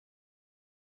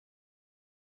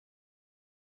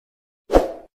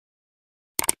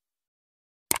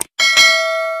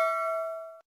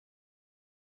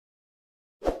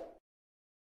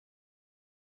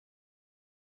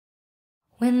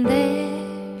When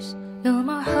there's no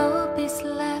more hope is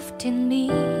left in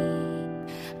me,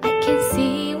 I can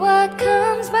see what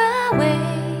comes my way,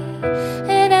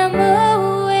 and I'm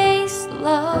always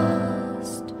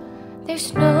lost.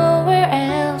 There's nowhere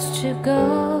else to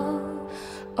go.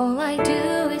 All I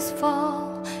do is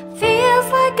fall. Feels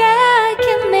like I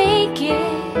can make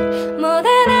it more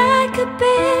than I could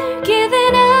bear.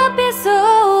 Giving up is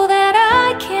all that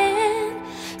I can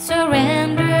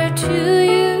surrender to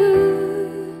you.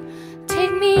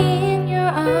 Take me in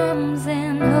your arms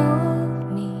and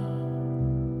hold me.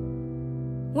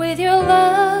 With your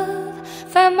love,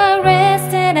 find my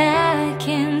rest, and I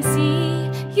can see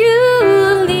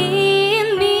you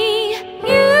lead me.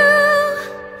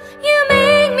 You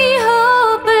make me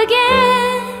hope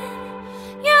again.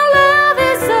 Your love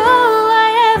is all I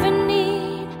ever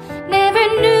need. Never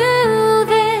knew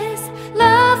this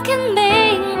love can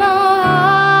make my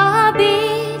heart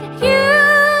beat.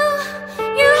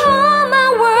 You hold my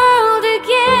world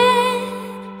again.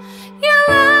 Your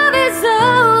love is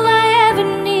all I ever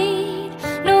need.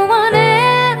 No one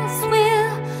else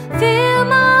will fill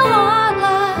my heart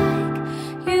like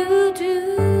you do.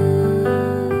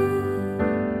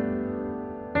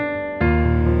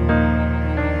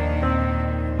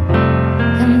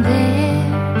 And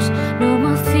there's no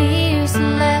more fears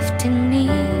left in me.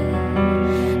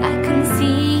 I can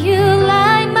see you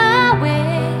light my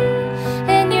way,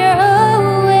 and you're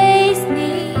always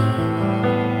near.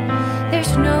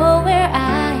 There's nowhere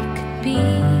I could be.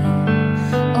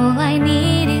 All I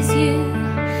need is you.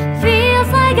 Feels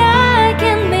like I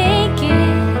can make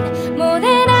it more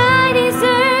than I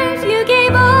deserve. You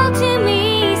gave all to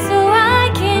me so I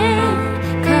can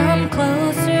come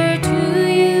closer to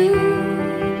you.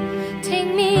 Take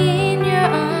me in your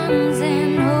arms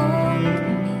and hold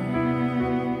me.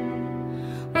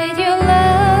 With your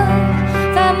love,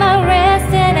 find my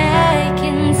rest, and I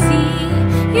can see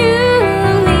you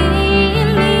lead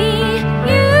me.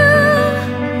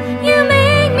 You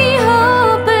make me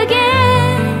hope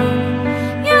again.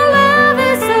 Your love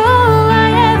is all I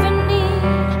ever need.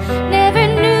 Never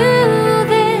knew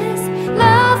this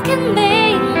love can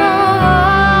make my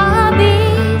heart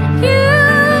beat.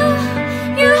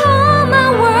 You hold my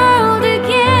world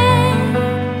again.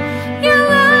 Your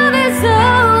love is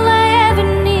all I ever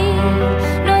need.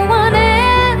 No one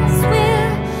else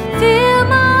will fill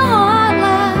my heart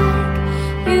like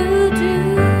you do.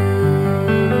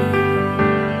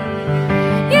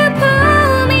 You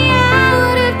pull me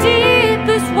out of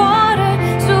deepest water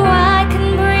so I can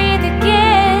breathe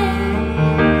again.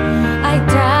 I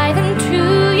dive into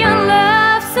your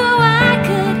love so I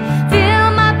could feel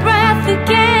my breath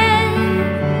again.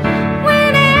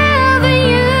 Whenever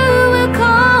you will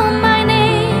call my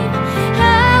name,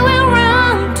 I will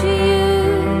run to you.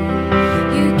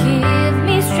 You give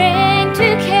me strength to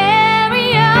carry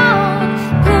on.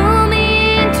 Pull me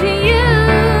into you.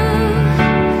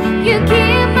 You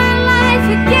give my life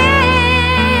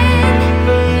again.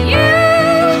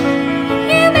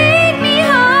 You make me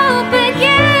hope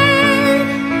again.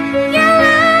 Your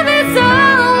love is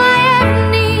all I ever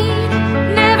need.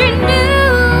 Never knew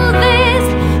this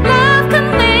love could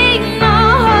make my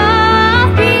heart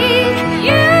beat.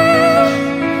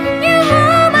 You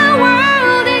hold my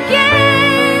world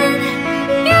again.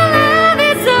 Your love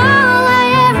is all I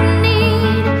ever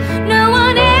need. No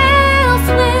one else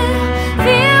will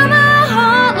fill my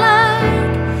heart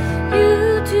like you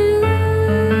do.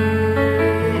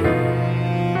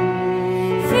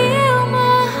 Fill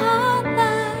my heart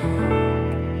like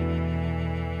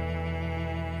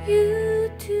you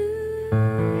do.